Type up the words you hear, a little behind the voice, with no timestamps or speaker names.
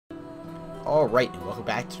Alright, and welcome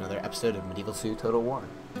back to another episode of Medieval 2 Total War.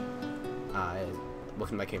 Welcome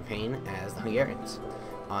to my campaign as the Hungarians.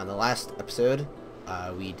 On the last episode,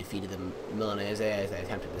 we defeated the Milanese as they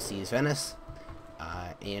attempted to seize Venice,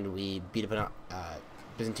 and we beat up a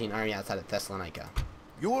Byzantine army outside of Thessalonica.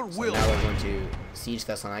 Your will. Now we're going to siege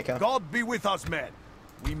Thessalonica. God be with us, men.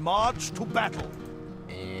 We march to battle.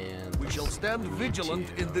 And we shall stand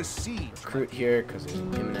vigilant in this siege. Recruit here because there's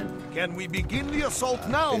an imminent. Can we begin the assault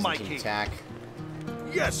now, my king? Attack.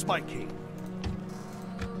 Yes, my king.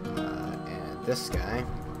 And this guy.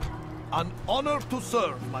 An honor to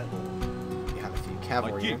serve, my lord. We have a few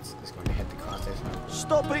cavalry units. Is going to head to Constantinople.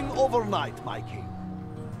 Stopping overnight, my king.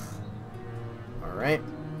 All right.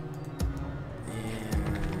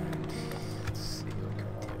 And let's see what we can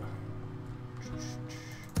do.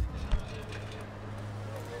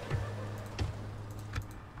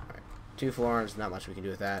 All right, 2 Florins. Not much we can do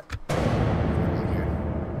with that.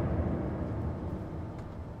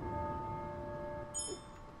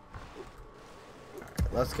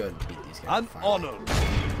 Let's go and beat these guys. An honor.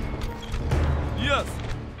 Yes.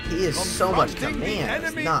 He is so much command. The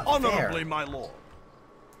enemy it's not honorably, fair. my lord.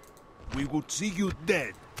 We would see you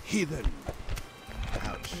dead, heathen.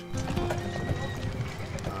 Ouch.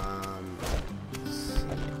 Let's see.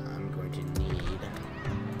 I'm going to need.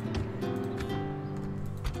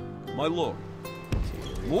 My lord.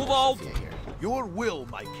 Move out. Your will,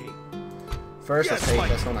 my king. First, let's take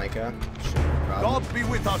Thessalonica. God be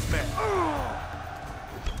with us, men.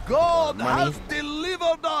 God has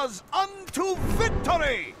delivered us unto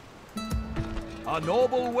victory! A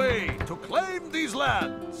noble way to claim these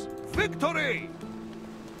lands. Victory!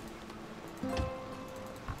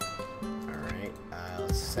 Alright,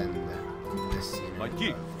 let's send this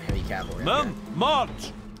unit of heavy cavalry. Men,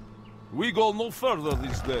 march! We go no further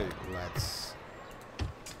this day. Let's...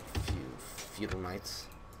 feudal knights.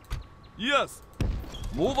 Yes!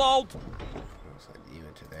 Move out! Let's send you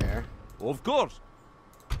into there. Of course!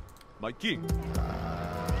 My king.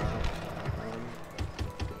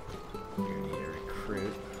 You need a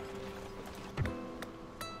recruit.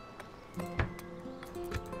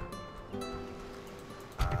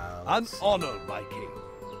 An honor, my king.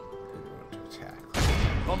 Who want to attack?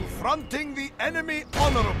 Confronting the enemy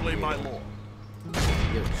honorably, my lord.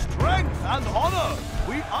 Strength and honor.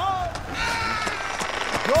 We are.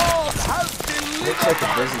 God has delivered Looks like the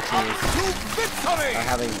us Byzantines to victory. are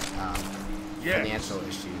having financial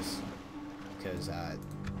issues because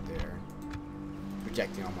they're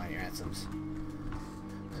rejecting all my ransoms.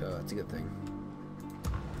 So that's a good thing.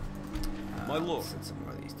 My lord. Send some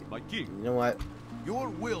more of these. My king. You know what? Your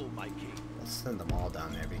will, my king. Let's send them all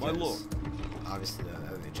down there because my lord. Obviously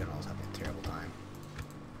the generals have a terrible time.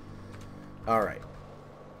 All right.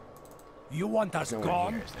 You want us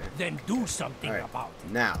gone? Then do something about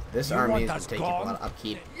it. Now, this army is going to take a lot of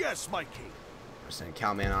upkeep. Yes, my king. We're sending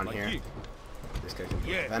Calman on here. King. This guy can go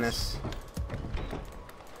to Venice.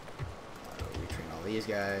 Retrain all these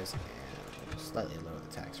guys and slightly lower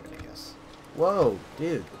the tax rate, I guess. Whoa,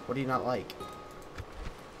 dude, what do you not like?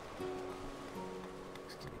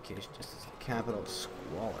 Excommunication, just as the capital,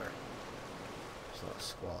 squalor. There's a lot of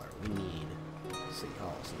squalor. We need City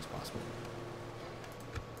Hall as soon as possible.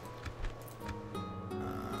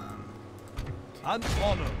 An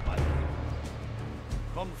honor, my king.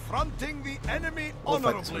 Confronting the enemy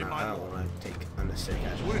honorably, my lord. I don't want to take unnecessary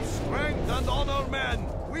casualties. With strength and honor, men,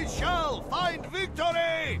 we shall find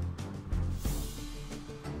victory!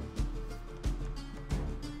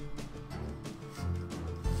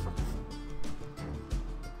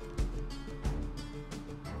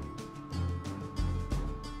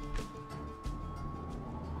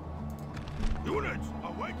 Units,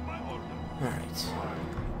 await my order. Alright.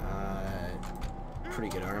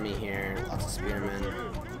 Pretty good army here. Lots of spearmen.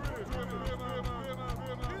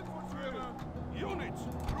 Units,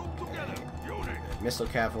 group together. Units. Missile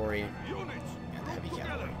cavalry. Units. And the heavy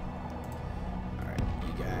cavalry. Alright,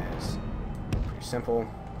 you guys. Pretty simple.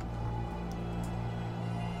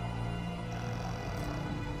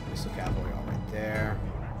 Missile cavalry all right there.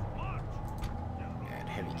 And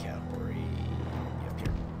heavy cavalry up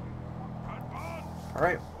here.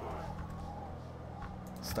 Alright.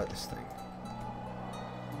 Let's start this thing.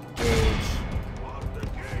 Engage.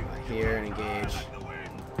 Here and engage.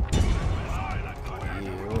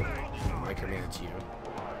 You. Micromanage you.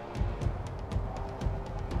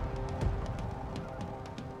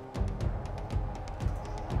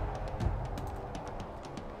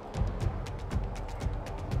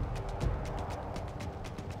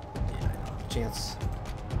 Yeah, I don't have a chance.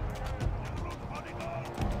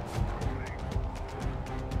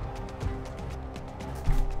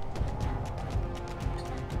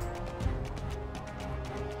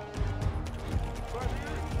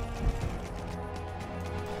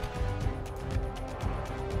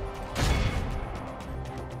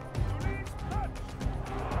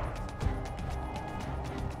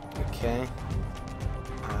 Okay.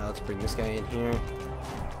 Let's bring this guy in here.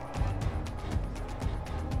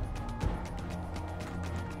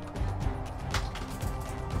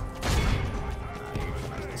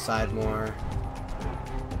 The side more.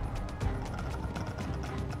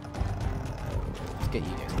 Let's get you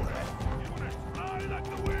guys in the way.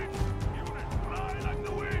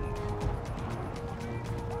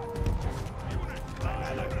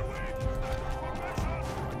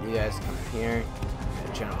 You guys come in here.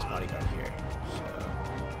 And General's bodyguard here.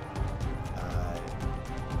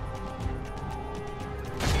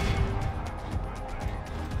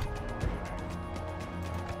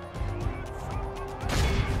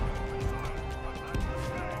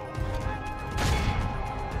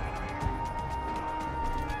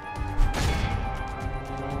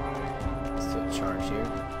 So, let's do a charge here.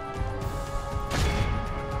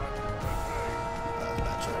 That was a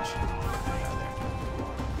bad charge. Out of there.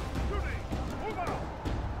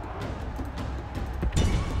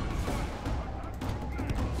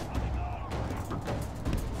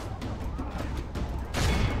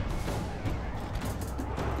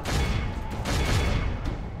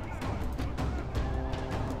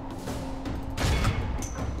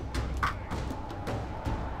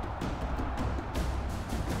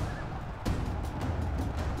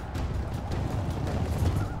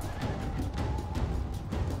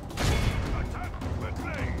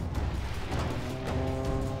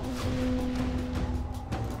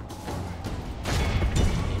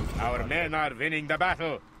 Our men are winning the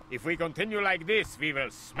battle. If we continue like this, we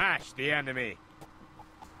will smash the enemy.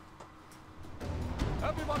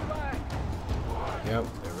 Everybody back! Yep,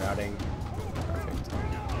 they're routing. Perfect.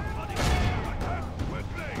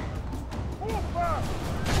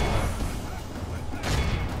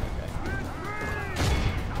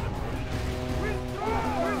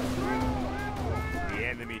 The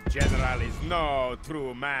enemy general is no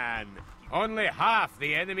true man. Only half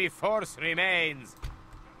the enemy force remains.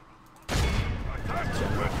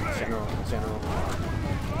 General.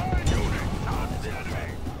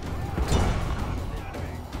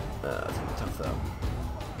 It's gonna be tough though.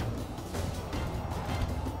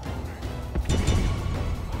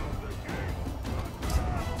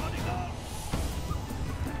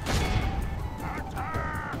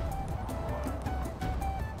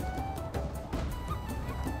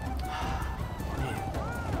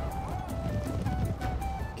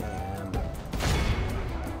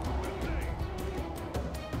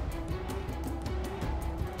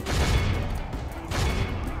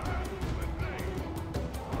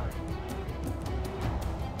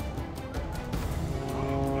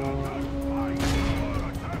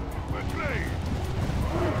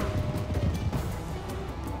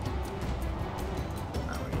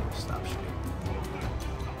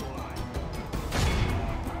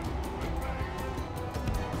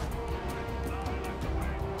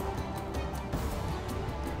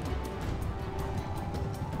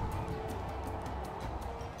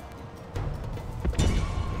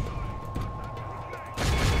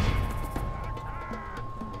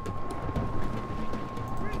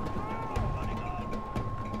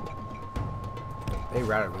 They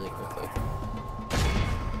routed really quickly.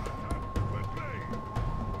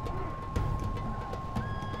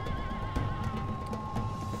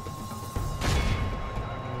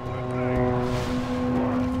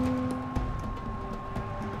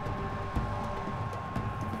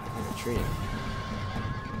 They're retreating.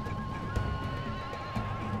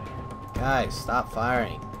 Guys, stop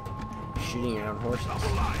firing. You're shooting your own horses.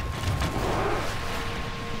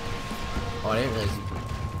 Oh, I didn't realize you could.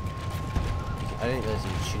 I didn't realize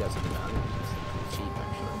you could shoot out something mountain. It's cheap,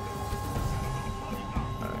 actually.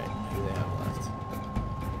 Alright, who do they have left?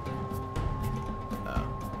 Oh,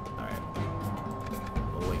 alright.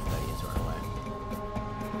 We'll wait for that unit to run away.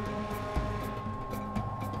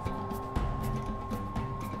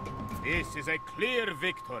 This is a clear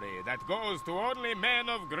victory that goes to only men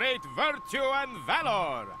of great virtue and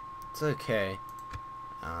valor. It's okay.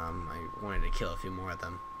 I wanted to kill a few more of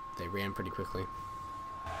them. They ran pretty quickly.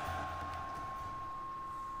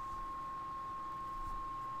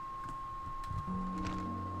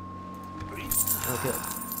 Oh, good.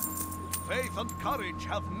 Faith and courage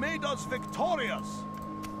have made us victorious.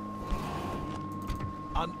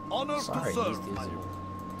 An honor Sorry, to these serve, dudes my are lord.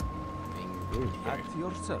 being rude here. At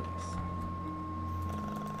your service.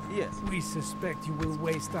 Yes. We suspect you will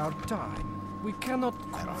waste our time. We cannot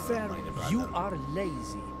I don't have confer. money to bribe You them. are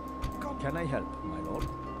lazy. Come. Can I help, my lord?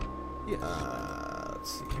 Yes.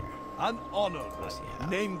 Let's see here. An honor. What's he have?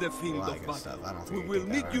 Name the A field lot of of good stuff. I battle. don't We think I will can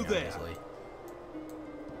meet get you that around there. easily.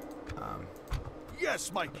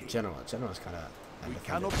 Yes, my king. General's kind of. We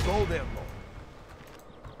cannot go there, lord.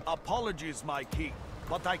 Apologies, my king,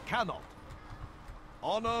 but I cannot.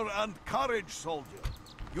 Honor and courage, soldier.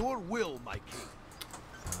 Your will, my king.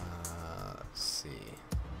 Let's see.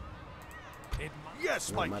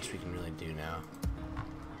 Yes, my Not much king. we can really do now.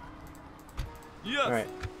 Yes. All right.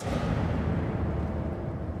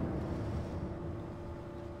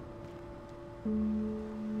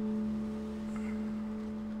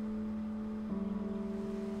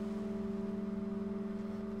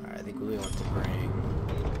 Alright, I think we want to bring...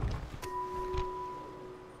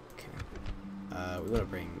 Okay. We want to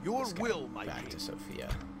bring Your this guy will, my back king. to Sophia.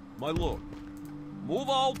 My lord. Move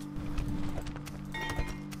out.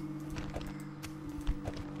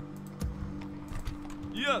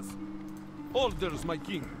 Yes. Orders, my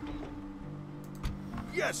king.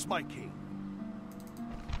 Yes, my king.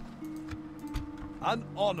 An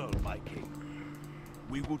honor, my king.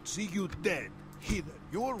 We would see you dead, heathen.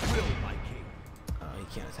 Your will, my king. Oh, he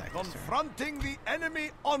can't attack this turn. Confronting the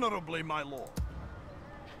enemy honorably, my lord.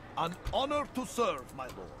 An honor to serve, my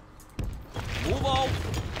lord. Move out.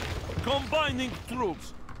 Combining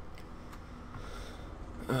troops.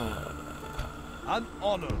 An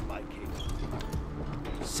honor, my king.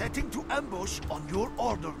 Setting to ambush on your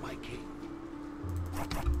order, my king.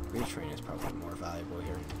 Retrain is probably more valuable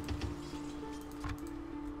here.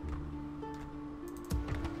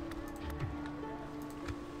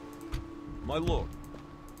 My lord.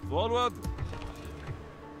 Forward.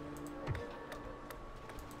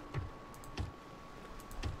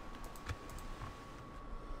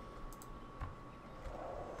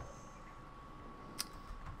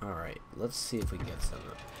 Alright, let's see if we can get some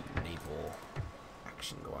naval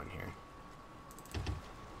action going here.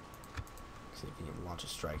 See if we can launch a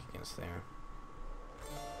strike against there.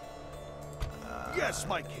 Yes,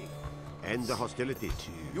 my king. End the hostility.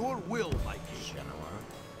 To Your will, my king. Genoa.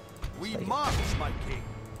 We Take it. march, my king.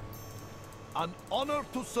 An honor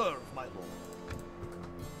to serve, my lord.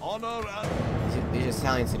 Honor and... These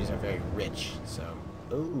Italian cities are very rich, so...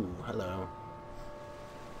 Ooh, hello.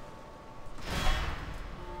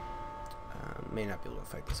 May not be able to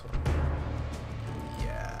fight this one.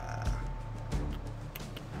 Yeah.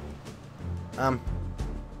 Let's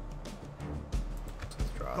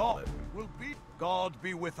draw a God little bit. will be... God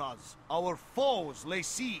be with us. Our foes lay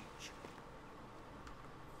siege.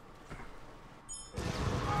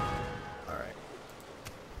 Alright.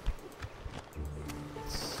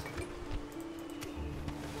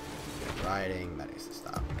 Rioting, that needs to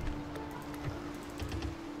stop.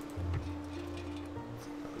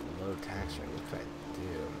 Low tax rate, what could I do?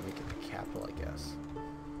 Make it the capital, I guess.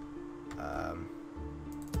 Rather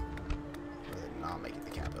than not make it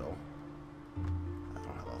the capital. I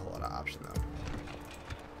don't have a whole lot of option though.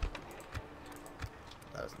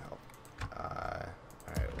 That doesn't help.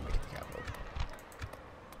 Alright, we'll make it the capital.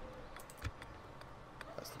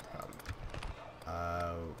 That's the problem.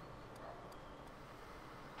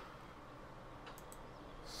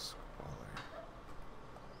 Squalor.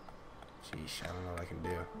 Sheesh, I don't know what I can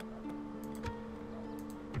do.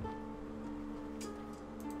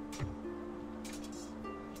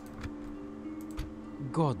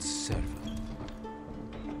 God's servant.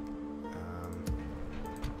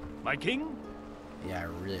 My king? Yeah, I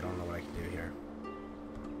really don't know what I can do here.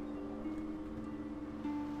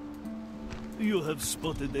 You have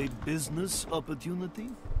spotted a business opportunity?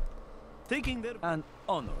 Taking their... An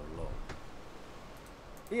honor, Lord.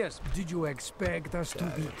 Yes, Did you expect us to I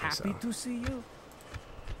be don't think happy so. to see you?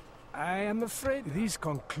 I am afraid this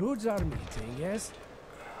concludes our meeting, yes?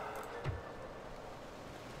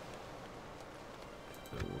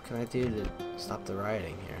 What can I do to stop the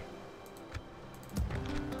rioting here?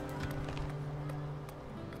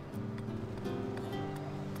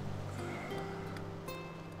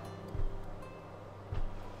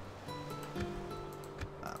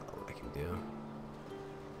 I don't know what I can do.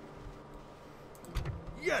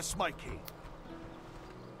 Yes, my king.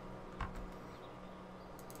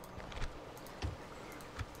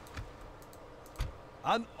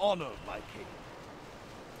 An honor, my king.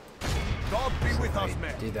 God be with us,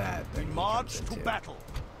 men. Do that. We then he march comes to in too. battle.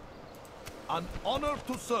 An honor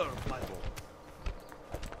to serve, my lord.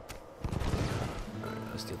 Alright,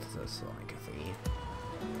 let's do this Thessalonica thingy.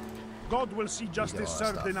 God will see These justice are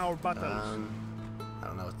all served in stuff. our battles. I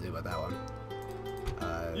don't know what to do about that one.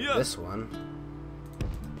 Yes. This one.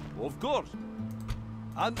 Of course.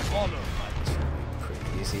 An honor, my king.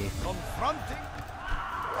 Pretty easy. Confronting.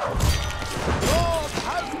 God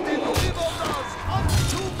has delivered us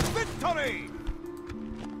unto victory.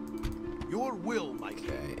 Your will, my king.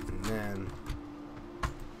 Okay, and then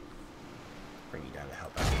bring you down to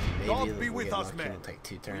help out. Maybe God be we'll with get us, lucky, men. We'll take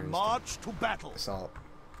 2 We turns. march to battle. Assault.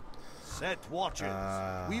 Set watches.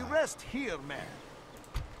 We rest here, man.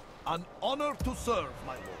 An honor to serve,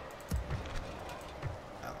 my lord.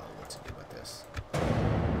 I don't know what to do with this.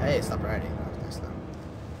 Hey, stop riding. That was nice though.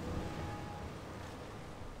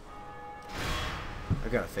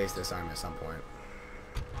 I've got to face this army at some point.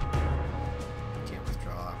 Can't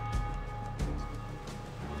withdraw.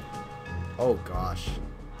 Oh gosh.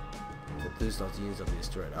 Lose those units will be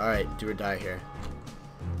destroyed. Alright, do or die here.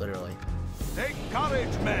 Literally. Take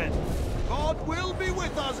courage, men. God will be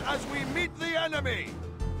with us as we meet the enemy.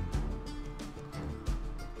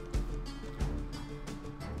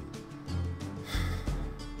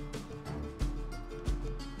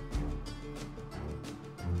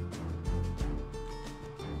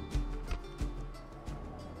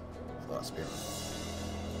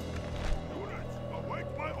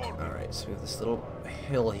 Alright, so we have this little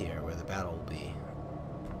hill here where the battle will be.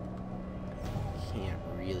 Can't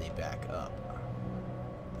really back up.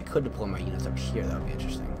 I could deploy my units up here, that would be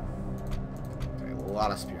interesting. Okay, a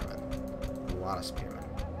lot of spearmen. A lot of spearmen.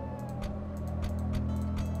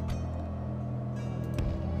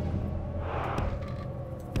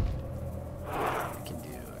 I can do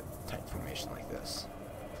a tight formation like this.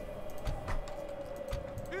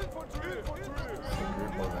 Group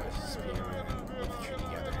all those spearmen and infantry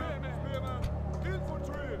together.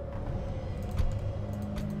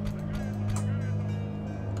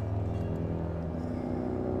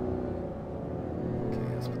 Okay,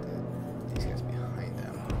 let's put these guys behind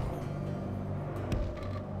them.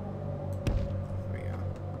 There we go.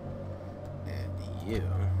 And you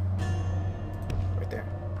right there.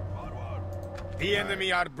 The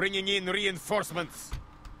enemy are bringing in reinforcements.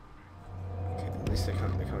 Okay, at least they're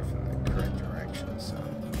coming from the correct direction, so.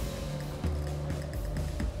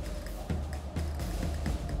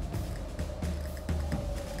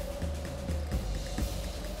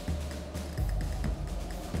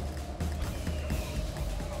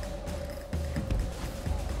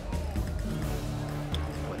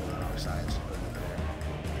 Put them on our sides.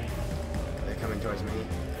 They're coming towards me.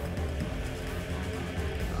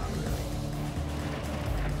 Not really.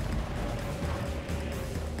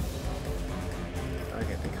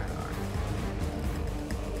 Okay, they kind of are.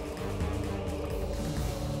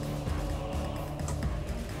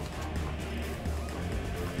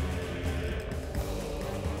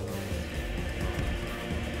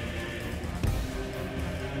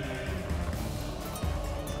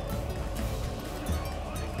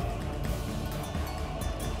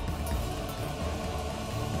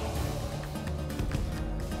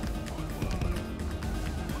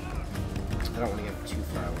 I don't want to get too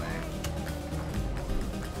far away.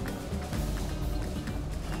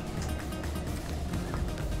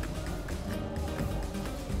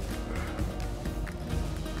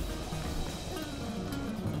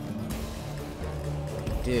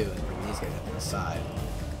 Do is bring these guys up to the side.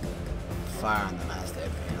 Fire on them as they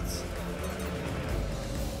advance.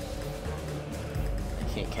 They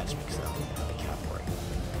can't catch me because I don't have the cavalry.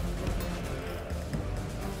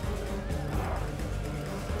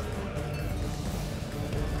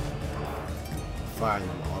 Fire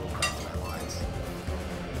them all across my lines.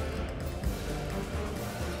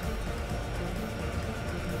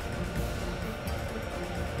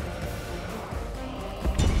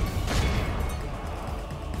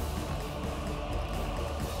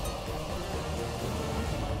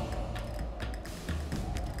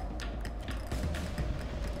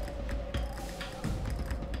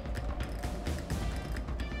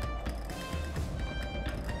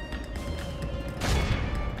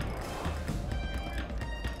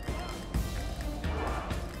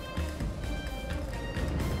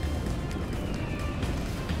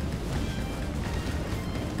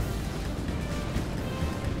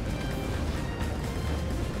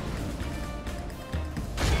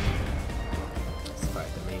 Let's fight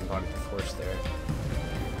the main body of the force there.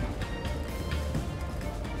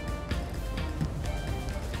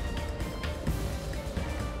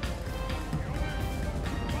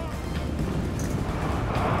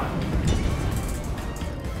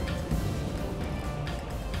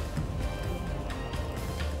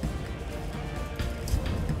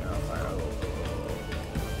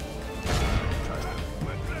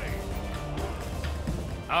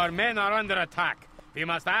 Our men are under attack. We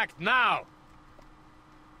must act now.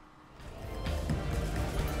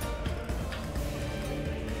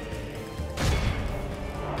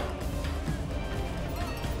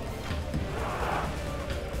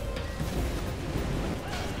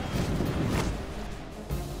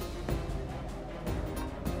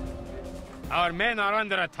 Our men are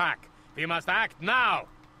under attack. We must act now.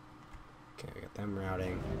 Okay, we got them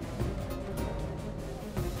routing.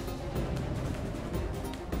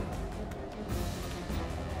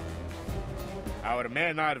 Our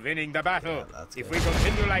men are winning the battle. Yeah, that's if good. we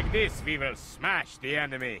continue like this, we will smash the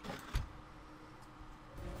enemy.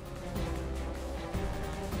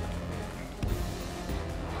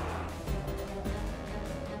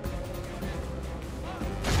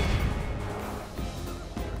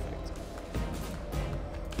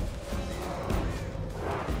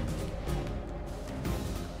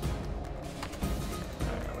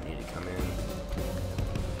 Alright, we need to come in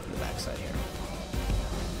from the backside here.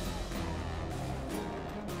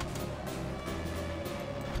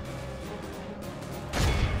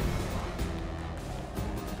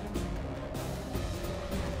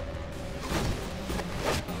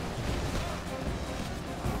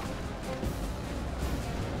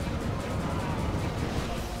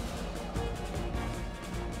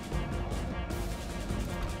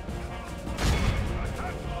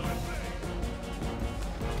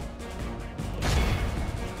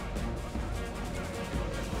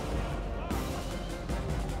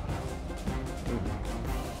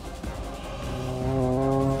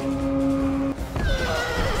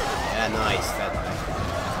 Yeah, nice.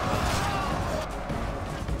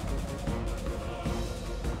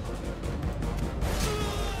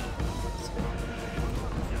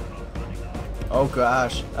 Oh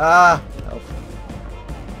gosh. Ah! Help.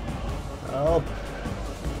 Help.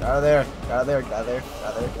 Get out of there. Get out of there. Get out of there. Get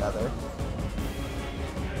out of there. Get out of there.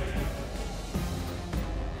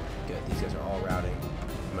 Good. These guys are all routing.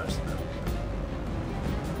 Most of them.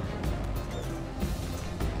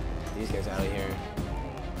 These guys out of here.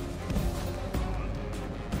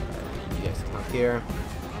 Alright, you guys come up here.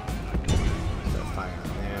 Start firing on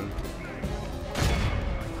them.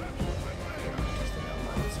 Just the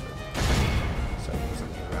lines, but start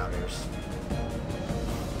using the routers.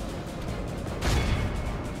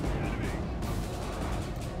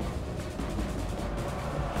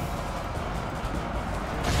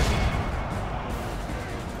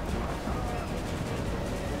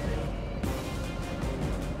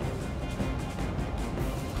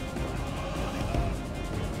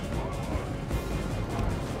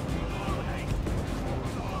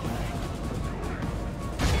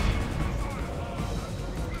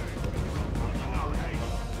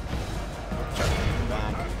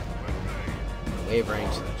 Wave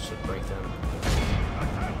range, so that should break them.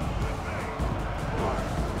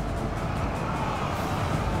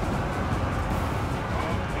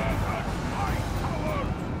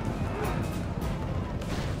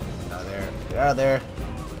 Get out of there. Get out of there.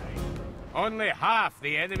 Only half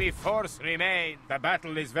the enemy force remain. The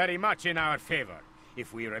battle is very much in our favor.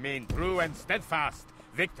 If we remain true and steadfast,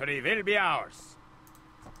 victory will be ours.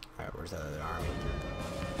 Alright, where's that other army?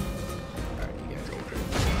 Alright, you guys go through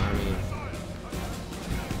the army.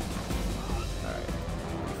 Alright,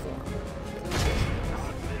 reform. Get these guys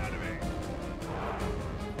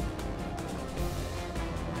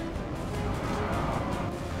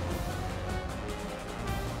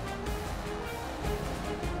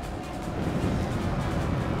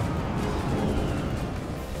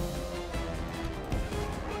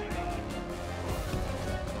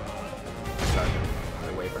Target on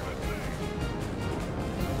the waypoint.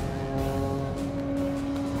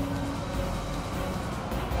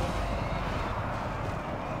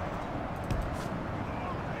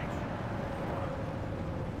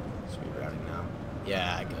 Speed routing now.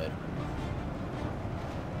 Yeah, good.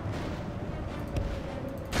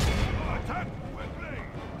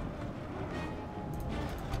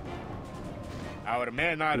 Our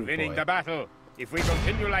men are Good winning boy. the battle. If we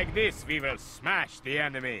continue like this, we will smash the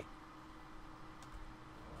enemy.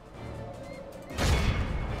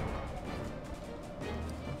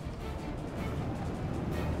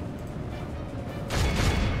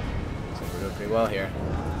 So we're doing pretty well here.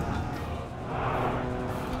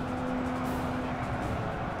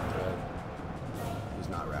 Good. Who's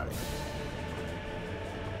not routing?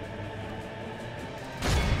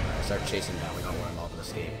 Alright, start chasing down. We don't want them all to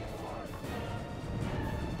escape.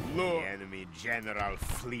 Look, the enemy general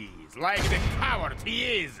flees like the coward he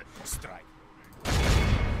is. Strike.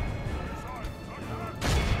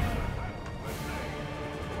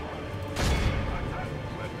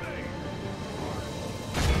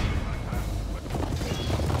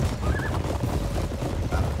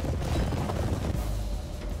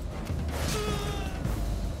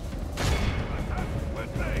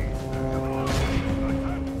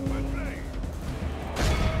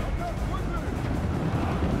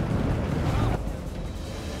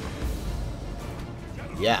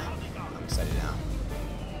 Yeah, I'm excited now.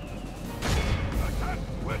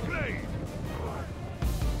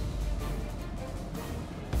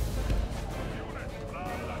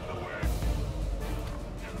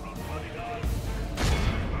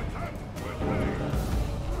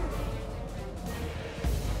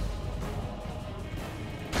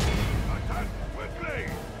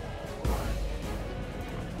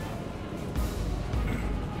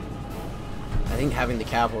 think having the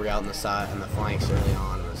cavalry out on the side and the flanks early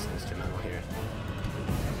on was instrumental here.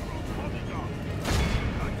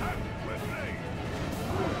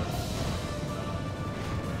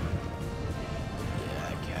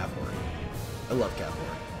 Yeah, cavalry. I love cavalry.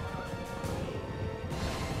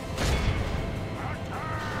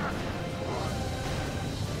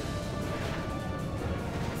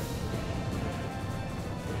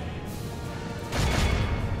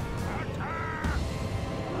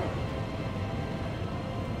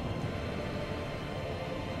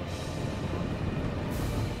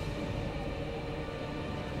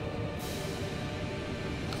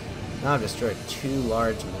 Now I've destroyed 2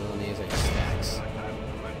 large Milanese stacks.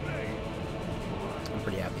 I'm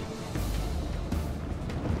pretty happy.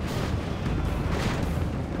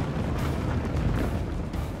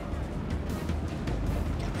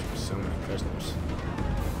 Captured so many prisoners.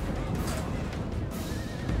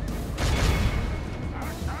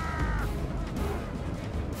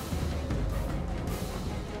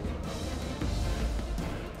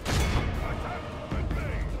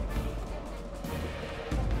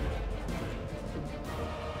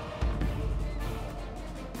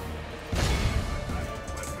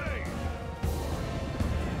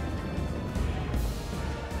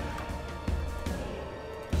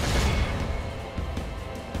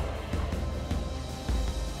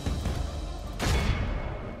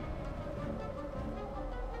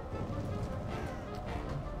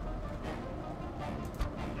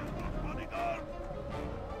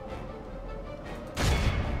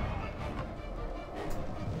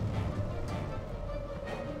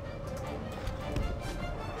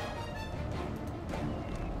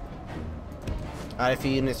 I had a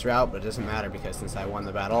few units route, but it doesn't matter because since I won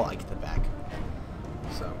the battle, I get them back.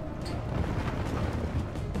 So.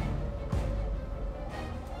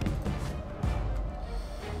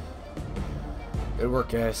 Good work,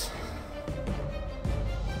 guys.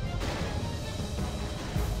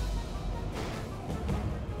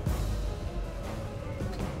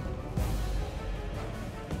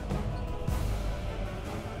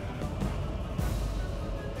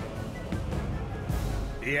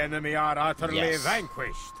 The enemy are utterly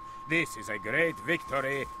vanquished. This is a great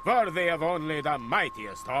victory, worthy of only the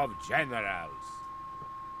mightiest of generals.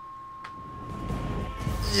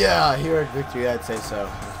 Yeah, heroic victory, I'd say so.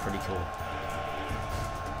 That's pretty cool.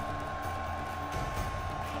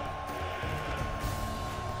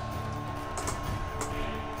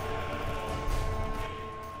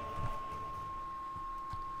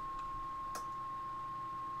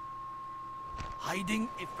 Hiding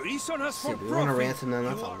a prisoners See, for we want to profit. ransom them.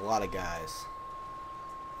 That's a lot of guys.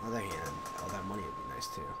 On the other hand, all that money would be nice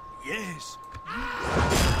too. Yes.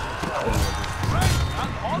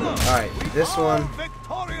 Alright, this one.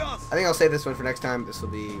 Victorious! I think I'll save this one for next time. This will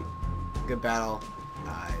be a good battle.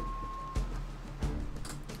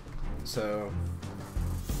 So,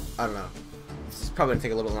 I don't know. This is probably going to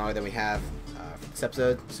take a little longer than we have for this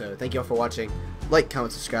episode. So, thank you all for watching. Like,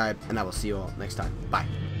 comment, subscribe, and I will see you all next time. Bye.